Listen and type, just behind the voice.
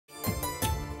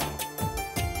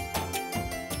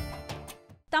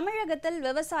தமிழகத்தில்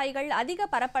விவசாயிகள் அதிக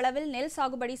பரப்பளவில் நெல்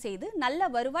சாகுபடி செய்து நல்ல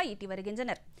வருவாய் ஈட்டி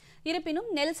வருகின்றனர். இருப்பினும்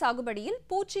நெல் சாகுபடியில்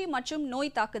பூச்சி மற்றும்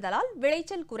நோய் தாக்குதலால்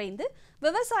விளைச்சல் குறைந்து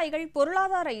விவசாயிகள்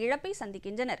பொருளாதார இழப்பை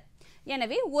சந்திக்கின்றனர்.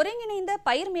 எனவே ஒருங்கிணைந்த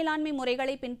பயிர் மேலாண்மை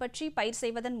முறைகளை பின்பற்றி பயிர்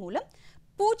செய்வதன் மூலம்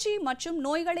பூச்சி மற்றும்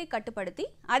நோய்களை கட்டுப்படுத்தி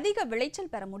அதிக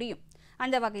விளைச்சல் பெற முடியும்.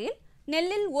 அந்த வகையில்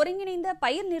நெல்லில் ஒருங்கிணைந்த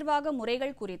பயிர் நிர்வாக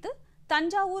முறைகள் குறித்து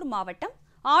தஞ்சாவூர் மாவட்டம்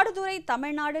ஆடுதுறை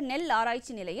தமிழ்நாடு நெல்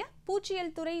ஆராய்ச்சி நிலைய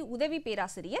பூச்சியியல் துறை உதவி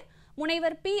பேராசிரியர்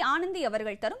முனைவர் பி. ஆனந்தி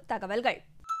அவர்கள் தரும் தகவல்கள்.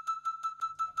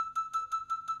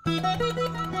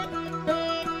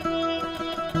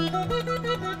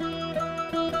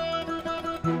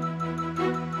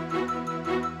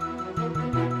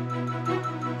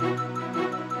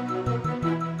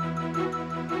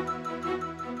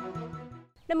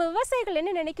 நம்ம விவசாயிகள்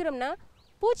என்ன நினைக்கிறோம்னா,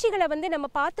 பூச்சிகளை நம்ம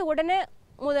பார்த்த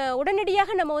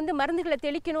உடனடியாக நம்ம மருந்துகளை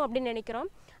தெளிக்கணும் அப்படின்னு நினைக்கிறோம்.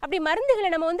 அப்படி மருந்துகளை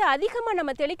நம்ம அதிகமாக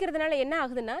நம்ம தெளிக்கிறதுனால என்ன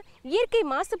ஆகுதுன்னா, இயற்கை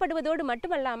மாசுபடுவதோடு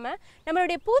மட்டுமல்லாமல்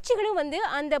நம்மளுடைய பூச்சிகளும்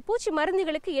அந்த பூச்சி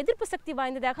மருந்துகளுக்கு எதிர்ப்பு சக்தி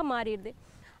வாய்ந்ததாக மாறிடுது.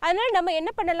 அதனால் நம்ம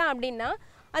என்ன பண்ணலாம் அப்படின்னா,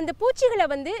 அந்த பூச்சிகளை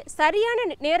சரியான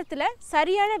நேரத்தில்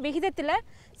சரியான விகிதத்தில்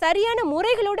சரியான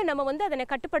முறைகளோடு நம்ம அதனை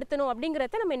கட்டுப்படுத்தணும்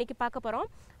அப்படிங்கிறத நம்ம இன்றைக்கி பார்க்க போகிறோம்.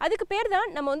 அதுக்கு பேர் தான்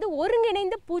நம்ம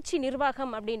ஒருங்கிணைந்த பூச்சி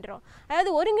நிர்வாகம் அப்படின்றோம்.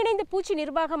 அதாவது ஒருங்கிணைந்த பூச்சி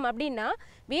நிர்வாகம் அப்படின்னா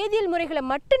வேதியியல் முறைகளை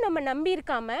மட்டும் நம்ம நம்பி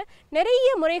இருக்காமல் நிறைய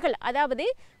முறைகள், அதாவது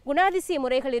குணாதிசய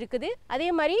முறைகள் இருக்குது, அதே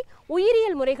மாதிரி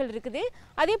உயிரியல் முறைகள் இருக்குது,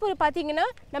 அதே போல் பார்த்திங்கன்னா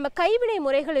நம்ம கைவினை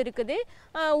முறைகள் இருக்குது,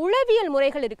 உளவியல்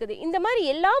முறைகள் இருக்குது. இந்த மாதிரி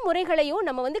எல்லா முறைகளையும்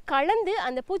நம்ம கலந்து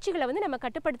அந்த பூச்சிகளை நம்ம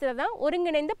கட்டுப்படுத்துறது தான்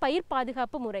ஒருங்கிணைந்த பயிர்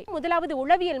பாதுகாப்பு முறை. முதலாவது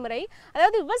உளவியல் முறை.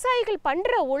 அதாவது விவசாயிகள்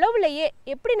பண்ணுற உழவுலையே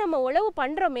எப்படி நம்ம உழவு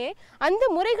பண்ணுறோமே அந்த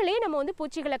முறைகளையே நம்ம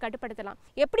பூச்சிகளை கட்டுப்படுத்தலாம்.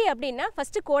 எப்படி அப்படின்னா,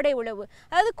 ஃபஸ்ட்டு கோடை உழவு.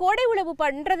 அதாவது கோடை உழவு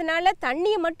பண்ணுறதுனால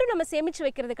தண்ணியை மட்டும் நம்ம சேமித்து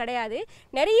வைக்கிறது கிடையாது.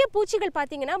 நிறைய பூச்சிகள்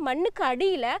பார்த்திங்கன்னா மண்ணுக்கு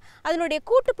அடியில் அதனுடைய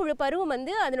கூட்டுப்புழு பருவம்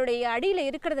அதனுடைய அடியில்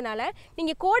இருக்கிறதுனால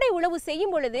நீங்கள் கோடை உழவு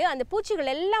செய்யும் பொழுது அந்த பூச்சிகள்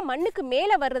எல்லாம் மண்ணுக்கு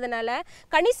மேலே வர்றதுனால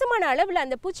கணிசமான அளவில்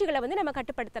அந்த பூச்சிகளை நம்ம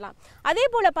கட்டுப்படுத்தலாம். அதே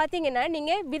போல் பார்த்தீங்கன்னா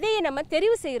நீங்கள் விதையை நம்ம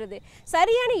தெரிவு செய்கிறது,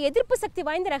 சரியான எதிர்ப்பு சக்தி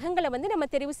வாய்ந்த ரகங்களை நம்ம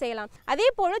தெரிவு செய்யலாம். அதே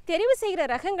போல் தெரிவு செய்கிற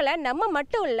ரகங்களை நம்ம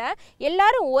மட்டும் இல்லை,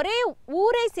 எல்லாரும் ஒரே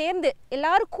ஊரை சேர்ந்து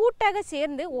எல்லாரும் கூட்டாக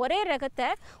சேர்ந்து ஒரே ரகத்தை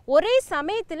ஒரே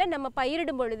சமயத்தில் நம்ம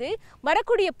பயிரிடும் பொழுது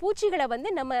வரக்கூடிய பூச்சிகளை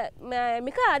நம்ம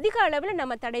மிக அதிக அளவில்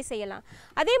நம்ம தடை செய்யலாம்.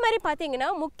 அதே மாதிரி பார்த்தீங்கன்னா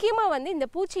முக்கியமாக இந்த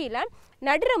பூச்சியில்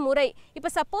நடுற முறை. இப்போ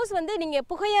சப்போஸ் நீங்கள்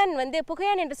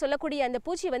புகையான் என்று சொல்லக்கூடிய அந்த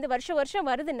பூச்சி வருஷம் வருஷம்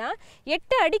வருதுன்னா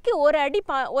 8 அடிக்கு ஒரு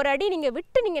அடி நீங்கள்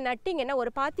விட்டு நீங்கள் நட்டிங்கன்னா,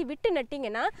 ஒரு பாத்தி விட்டு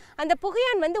நட்டிங்கன்னா அந்த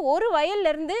புகையான் ஒரு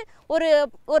வயல்லேருந்து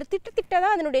ஒரு திட்ட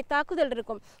தான் அதனுடைய தாக்குதல்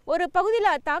இருக்கும். ஒரு பகுதியில்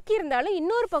தாக்கியிருந்தாலும்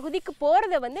இன்னொரு பகுதிக்கு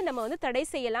போகிறத நம்ம தடை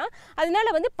செய்யலாம். அதனால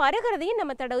பரகிறதையும்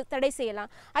நம்ம தடை செய்யலாம்.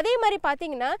 அதே மாதிரி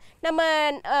பார்த்தீங்கன்னா நம்ம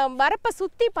வரப்பை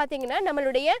சுற்றி பார்த்தீங்கன்னா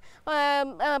நம்மளுடைய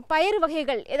பயிர்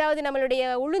வகைகள், ஏதாவது நம்மளுடைய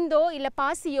உளுந்தோ இல்லை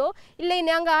பாசியோ இல்லை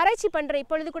நாங்கள் ஆராய்ச்சி பண்ணுற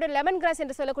இப்பொழுது கூட லெமன் கிராஸ்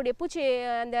என்று சொல்லக்கூடிய பூச்சி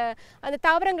அந்த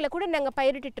தாவரங்களை கூட நாங்கள்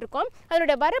பயிரிட்டு இருக்கோம்.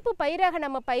 அதனுடைய வரப்பு பயிராக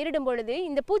நம்ம பயிரிடும் பொழுது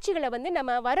இந்த பூச்சிகளை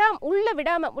நம்ம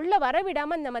உள்ள வர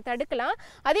விடாமல் நம்ம தடுக்கலாம்.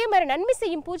 அதே மாதிரி நன்மை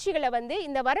செய்யும் பூச்சிகளை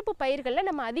இந்த வரப்பு பயிர்களில்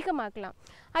நம்ம அதிகமாக்கலாம்.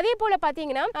 அதே போல்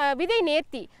பார்த்தீங்கன்னா விதை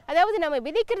நேர்த்தி. அதாவது நம்ம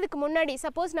விதைக்கிறதுக்கு முன்னாடி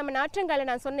சப்போஸ் நம்ம நாற்றங்கால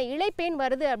நான் சொன்ன இலைப்பேன்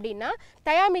வருது அப்படின்னா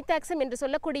தயாமித்தாக்சம் என்று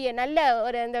சொல்லக்கூடிய நல்ல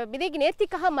ஒரு அந்த விதைக்கு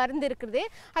நேர்த்திக்காக மருந்து இருக்குது.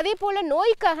 அதே போல்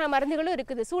நோய்க்காக மருந்துகளும்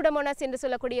இருக்குது. சூடமோனாஸ் என்று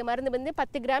சொல்லக்கூடிய மருந்து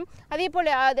 10 கிராம். அதே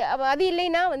போல் அது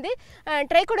இல்லைன்னா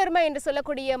ட்ரைகோடர்மா என்று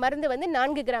சொல்லக்கூடிய மருந்து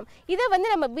 4 கிராம். இதை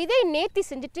நம்ம விதை நேர்த்தி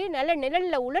செஞ்சுட்டு நல்ல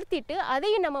நிழலில் உலர்த்திட்டு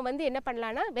அதையும் நம்ம என்ன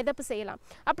பண்ணலான்னா விதப்பு செய்யலாம்.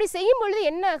 அப்படி செய்யும் பொழுது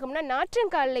என்ன ஆகும்னா,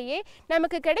 நாற்றங்காலிலேயே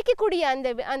நமக்கு கிடைக்கக்கூடிய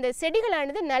அந்த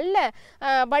செடிகளானது நல்ல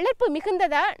வளர்ப்பு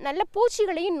மிகுந்ததா, நல்ல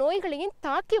பூச்சிகளையும் நோய்களையும்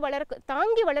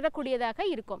தாங்கி வளரக்கூடியதாக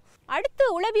இருக்கும். அடுத்த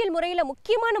உளவியல் முறையில்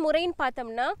முக்கியமான முறைன்னு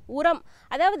பார்த்தோம்னா உரம்.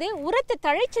 அதாவது உரத்தை,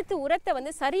 தழைச்சத்து உரத்தை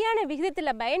சரியான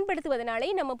விகிதத்தில் பயன்படுத்துவதனாலே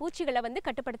நம்ம பூச்சிகளை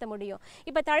கட்டுப்படுத்த முடியும்.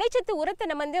 இப்போ தழைச்சத்து உரத்தை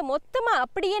நம்ம மொத்தமாக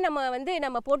அப்படியே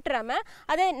நம்ம போட்டுறாம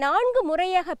அதை 4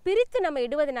 முறையாக பிரித்து நம்ம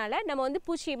இடுவதனால நம்ம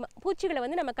பூச்சிகளை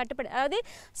நம்ம அதாவது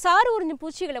சாறு உறிஞ்சும்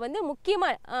பூச்சிகளை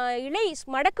முக்கியமாக இலை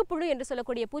மடக்குப்புழு என்று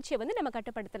சொல்லக்கூடிய பூச்சியை நம்ம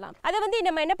கட்டுப்படுத்தலாம். அதை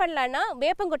நம்ம என்ன பண்ணலாம்னா,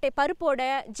 வேப்பங்கொட்டை பருப்போட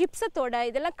ஜிப்சத்தோட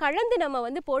இதெல்லாம் கலந்து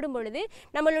நம்ம போடும் பொழுது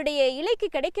நம்மளுடைய இலைக்கு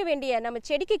கிடைக்க வேண்டிய, நம்ம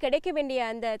செடிக்கு கிடைக்க வேண்டிய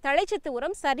அந்த தழைச்சத்து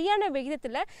உரம் சரியான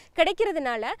விகிதத்தில்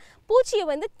கிடைக்கிறதுனால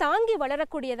பூச்சியை தாங்கி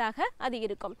வளரக்கூடியதாக அது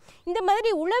இருக்கும். இந்த மாதிரி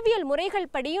உளவியல் முறைகள்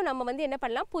படியும் நம்ம என்ன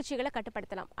பண்ணலாம், பூச்சிகளை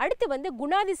கட்டுப்படுத்தலாம். அடுத்து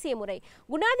குணாதிசய முறை.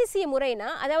 குணாதிசய முறைனா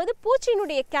அதாவது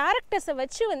பூச்சியினுடைய கேரக்டர்ஸை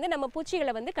வச்சு நம்ம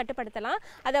பூச்சிகளை கட்டுப்படுத்தலாம்.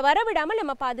 அதை வரவிடாமல்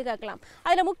நம்ம பாதுகாக்கலாம்.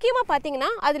 அதில் முக்கியமாக பார்த்தீங்கன்னா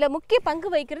பார்த்தீங்கன்னா அதில் முக்கிய பங்கு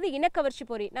வகிக்கிறது இனக்கவர்ச்சி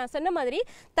பொறி. நான் சொன்ன மாதிரி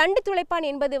தண்டு துளைப்பான்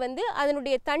என்பது வந்து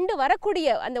அதனுடைய தண்டு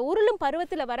வரக்கூடிய அந்த உருளும்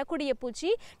பருவத்தில் வரக்கூடிய பூச்சி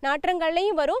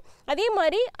நாற்றங்கள்லையும் வரும், அதே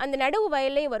மாதிரி அந்த நடவு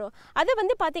வயல்லையும் வரும். அதை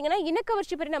வந்து பார்த்தீங்கன்னா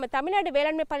இனக்கவர்ச்சி பொறி நம்ம தமிழ்நாடு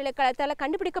வேளாண்மை பல்கலைக்கழகத்தால்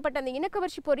கண்டுபிடிக்கப்பட்ட அந்த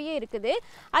இனக்கவர்ச்சி பொறியே இருக்குது.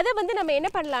 அதை வந்து நம்ம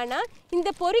என்ன பண்ணலான்னா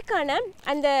இந்த பொறிக்கான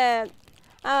அந்த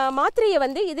மாத்திரையை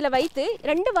வந்து இதில் வைத்து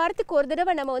 2 வாரத்துக்கு ஒரு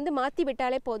தடவை நம்ம வந்து மாற்றி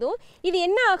விட்டாலே போதும். இது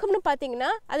என்ன ஆகும்னு பார்த்தீங்கன்னா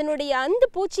அதனுடைய அந்து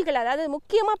பூச்சிகள், அதாவது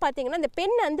முக்கியமாக பார்த்தீங்கன்னா அந்த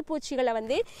பெண் அந்து பூச்சிகளை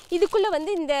வந்து இதுக்குள்ளே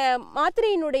வந்து இந்த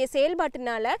மாத்திரையினுடைய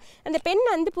செயல்பாட்டினால அந்த பெண்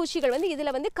அந்து பூச்சிகள் வந்து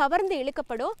இதில் வந்து கவர்ந்து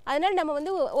இழுக்கப்படும். அதனால் நம்ம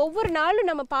வந்து ஒவ்வொரு நாளும்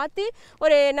நம்ம பார்த்து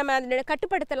நம்ம அதை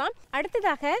கட்டுப்படுத்தலாம்.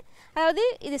 அடுத்ததாக அதாவது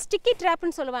இது ஸ்டிக்கி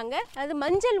ட்ராப்னு சொல்லுவாங்க, அது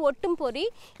மஞ்சள் ஒட்டும் பொறி.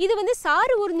 இது வந்து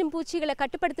சாறு உறிஞ்சும் பூச்சிகளை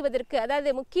கட்டுப்படுத்துவதற்கு, அதாவது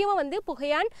முக்கியமாக வந்து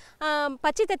புகையான்,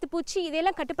 பச்சை தத்து பூச்சி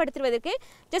இதெல்லாம் கட்டுப்படுத்துவதற்கு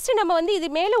ஜஸ்ட் நம்ம வந்து இது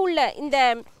மேலே உள்ள இந்த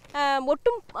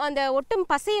ஒட்டும்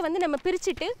பசையை வந்து நம்ம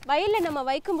பிரிச்சுட்டு வயலில் நம்ம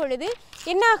வைக்கும் பொழுது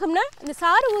என்ன ஆகும்னா இந்த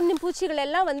சாறு உறிஞ்சும் பூச்சிகள்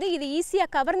எல்லாம் வந்து இது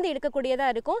ஈஸியாக கவர்ந்து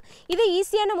எடுக்கக்கூடியதாக இருக்கும். இது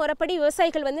ஈஸியான முறைப்படி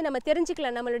விவசாயிகள் வந்து நம்ம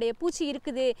தெரிஞ்சுக்கலாம், நம்மளுடைய பூச்சி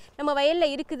இருக்குது, நம்ம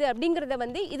வயலில் இருக்குது அப்படிங்கிறத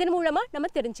வந்து இதன் மூலமாக நம்ம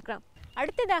தெரிஞ்சுக்கலாம்.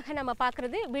 அடுத்ததாக நம்ம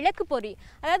பார்க்குறது விளக்கு பொறி.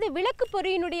 அதாவது விளக்கு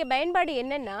பொறியினுடைய பயன்பாடு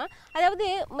என்னென்னா, அதாவது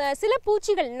சில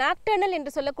பூச்சிகள் நாக்டர்னல்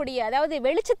என்று சொல்லக்கூடிய, அதாவது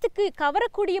வெளிச்சத்துக்கு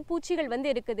கவரக்கூடிய பூச்சிகள் வந்து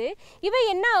இருக்குது. இவை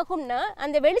என்ன ஆகும்னா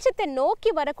அந்த வெளிச்சத்தை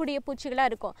நோக்கி வரக்கூடிய பூச்சிகளாக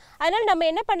இருக்கும். அதனால் நம்ம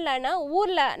என்ன பண்ணலான்னா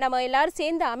ஊரில் நம்ம எல்லாரும்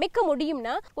சேர்ந்து அமைக்க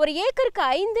முடியும்னா ஒரு ஏக்கருக்கு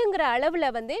 5ங்கிற அளவில்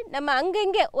வந்து நம்ம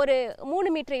அங்கங்கே ஒரு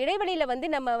 3 மீட்டர் இடைவெளியில் வந்து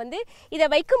நம்ம வந்து இதை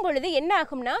வைக்கும் பொழுது என்ன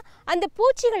ஆகும்னா அந்த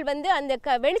பூச்சிகள் வந்து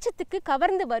அந்த வெளிச்சத்துக்கு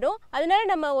கவர்ந்து வரும். அதனால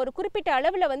நம்ம ஒரு குறிப்பிட்ட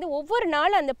அளவில் வந்து ஒவ்வொரு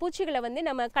நாளும் அந்த பூச்சிகளை வந்து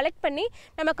நம்ம கலெக்ட் பண்ணி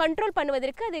நம்ம கண்ட்ரோல்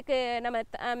பண்ணுவதற்கு அதுக்கு நம்ம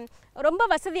ரொம்ப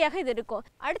வசதியாக இது இருக்கும்.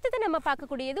 அடுத்தது நம்ம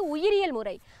பார்க்கக்கூடியது உயிரியல்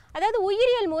முறை. அதாவது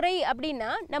உயிரியல் முறை அப்படின்னா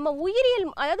நம்ம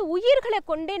அதாவது உயிர்களை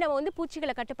கொண்டே நம்ம வந்து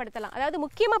பூச்சிகளை கட்டுப்படுத்தலாம். அதாவது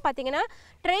முக்கியமாக பார்த்தீங்கன்னா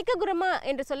ட்ரைகோகுரமா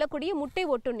என்று சொல்லக்கூடிய முட்டை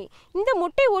ஒட்டுண்ணி. இந்த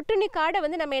முட்டை ஒட்டுண்ணி காடை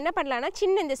வந்து நம்ம என்ன பண்ணலாம்னா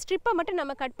சின்ன இந்த ஸ்ட்ரிப்பை மட்டும்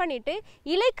நம்ம கட் பண்ணிட்டு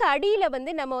இலைக்கு அடியில்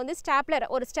வந்து நம்ம வந்து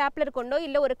ஒரு ஸ்டாப்லர் கொண்டோ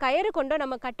இல்லை ஒரு கயிறு கொண்டோ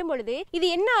நம்ம கட்டும் பொழுது இது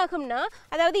என்ன ஆகும்னா,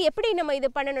 அதாவது எப்படி நம்ம இது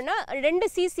பண்ணணும்னா 2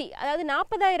 cc, அதாவது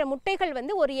 40,000 முட்டைகள்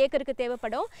வந்து ஒரு ஏக்கருக்கு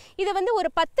தேவைப்படும். இதை வந்து ஒரு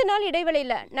 10 நாள்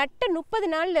இடைவெளியில் நட்ட 30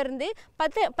 நாள்ல இருந்து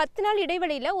 10 நாள்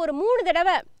இடைவெளியில் ஒரு 3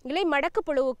 தடவை இலை மடக்கு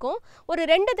புழுவுக்கும் ஒரு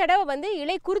 2 தடவை வந்து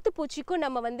இலை குருத்து பூச்சிக்கும்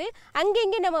நம்ம வந்து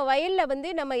அங்கங்கே நம்ம வயலில் வந்து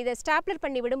நம்ம இதை ஸ்டாப்லர்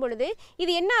பண்ணி விடும் பொழுது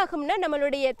இது என்ன ஆகும்னா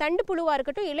நம்மளுடைய தண்டு புழுவாக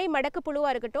இருக்கட்டும் இலை மடக்கு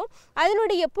புழுவாக இருக்கட்டும்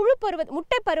அதனுடைய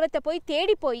முட்டை பருவத்தை போய்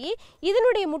தேடி போய்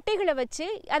இதனுடைய முட்டைகளை வச்சு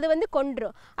அது வந்து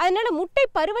கொன்றும். அதனால முட்டை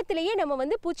பருவத்திலேயே நம்ம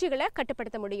வந்து பூச்சிகளை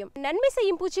கட்டுப்படுத்த முடியும். நன்மை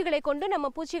செய்யும் பூச்சிகளை கொண்டு நம்ம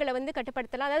பூச்சிகளை வந்து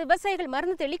கட்டுப்படுத்தலாம். அதாவது விவசாயிகள்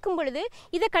மருந்து தெளிக்கும் பொழுது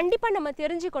இதை கண்டிப்பாக நம்ம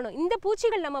தெரிஞ்சுக்கணும். இந்த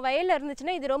பூச்சிகள் நம்ம வயலில்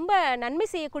இருந்துச்சுன்னா இது ரொம்ப நன்மை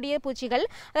செய்யக்கூடிய பூச்சிகள்,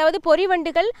 அதாவது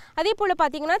பொறிவண்டுகள், அதே போல்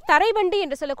பார்த்தீங்கன்னா தரைவண்டு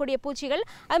என்று சொல்லக்கூடிய பூச்சிகள்,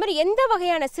 அது மாதிரி எந்த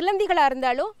வகையான சிலந்திகளாக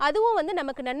இருந்தாலும் அதுவும் வந்து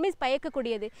நமக்கு நன்மை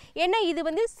பயக்கக்கூடியது. ஏன்னா இது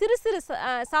வந்து சிறு சிறு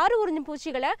சாறு உறிஞ்சும்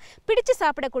பூச்சிகளை பிடிச்சு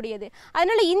சாப்பிடக்கூடியது.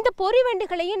 அதனால இந்த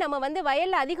பொறிவண்டுகளையும் நம்ம வந்து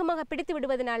வயலில் அதிகமாக பிடித்து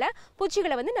விடுவதனால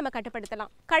பூச்சிகளை வந்து நம்ம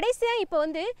கட்டுப்படுத்தலாம். கடைசியாக இப்போ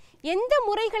வந்து எந்த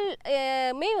முறைகள்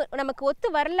நமக்கு ஒத்து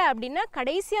வரல அப்படின்னா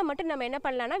கடைசியாக மட்டும் நம்ம என்ன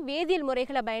பண்ணலாம்னா வேதியியல்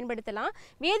முறைகளை பயன்படுத்தலாம்.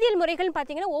 வேதியியல் முறைகள்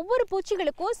பார்த்தீங்கன்னா ஒவ்வொரு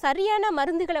பூச்சிகளுக்கும் சரியான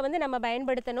மருந்துகளை வந்து நம்ம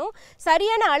பயன்படுத்தணும்,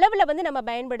 சரியான அளவில் வந்து நம்ம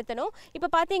பயன்படுத்தணும். இப்போ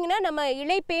பார்த்தீங்கன்னா நம்ம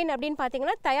இலைப்பேன் அப்படின்னு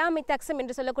பார்த்தீங்கன்னா தயாமித்தாக்சம்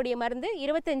என்று சொல்லக்கூடிய மருந்து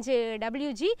 25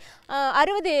 WG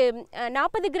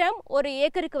 40 கிராம் ஒரு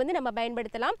ஏக்கருக்கு வந்து நம்ம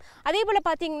பயன்படுத்தலாம். அதே போல்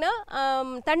பார்த்தீங்கன்னா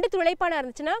தண்டு துளைப்பான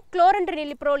இருந்துச்சுன்னா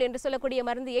குளோரன்ட்ரனிலிப்ரோல் என்று சொல்லக்கூடிய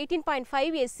மருந்து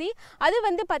 18.5 SC அது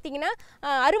வந்து பார்த்தீங்கன்னா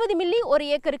 60 மில்லி ஒரு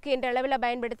ஏக்கருக்கு என்ற அளவில்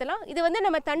பயன்படுத்தலாம். இது வந்து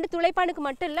நம்ம தண்டு துளைப்பானுக்கு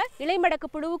மட்டும் இல்லை இலைமடக்கு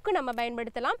புழுவுக்கு நம்ம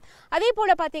பயன்படுத்தலாம். அதே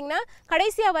போல் பார்த்தீங்கன்னா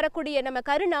கடைசியாக வரக்கூடிய நம்ம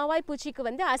கருநாவாய் பூச்சிக்கு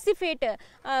வந்து அசிஃபேட்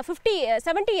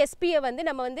 70 SPயை வந்து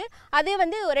நம்ம வந்து அதே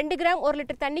வந்து 2 கிராம் 1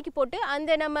 லிட்டர் தண்ணிக்கு போட்டு அந்த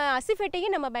நம்ம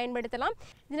அசிஃபேட்டையும் நம்ம பயன்படுத்தலாம்.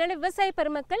 இதனால் விவசாய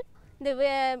பெருமக்கள் இந்த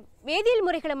வேதியியல்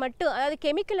முறைகளை மட்டும், அதாவது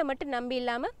கெமிக்கலை மட்டும் நம்பி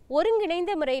இல்லாமல்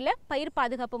ஒருங்கிணைந்த முறையில் பயிர்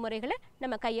பாதுகாப்பு முறைகளை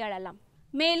நம்ம கையாளலாம்.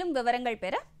 மேலும் விவரங்கள்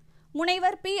பெற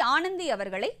முனைவர் பி. ஆனந்தி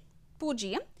அவர்களை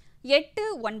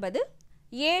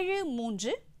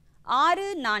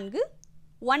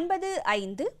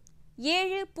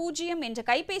 08973649570 என்ற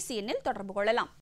கைபேசி எண்ணில் தொடர்பு கொள்ளலாம்.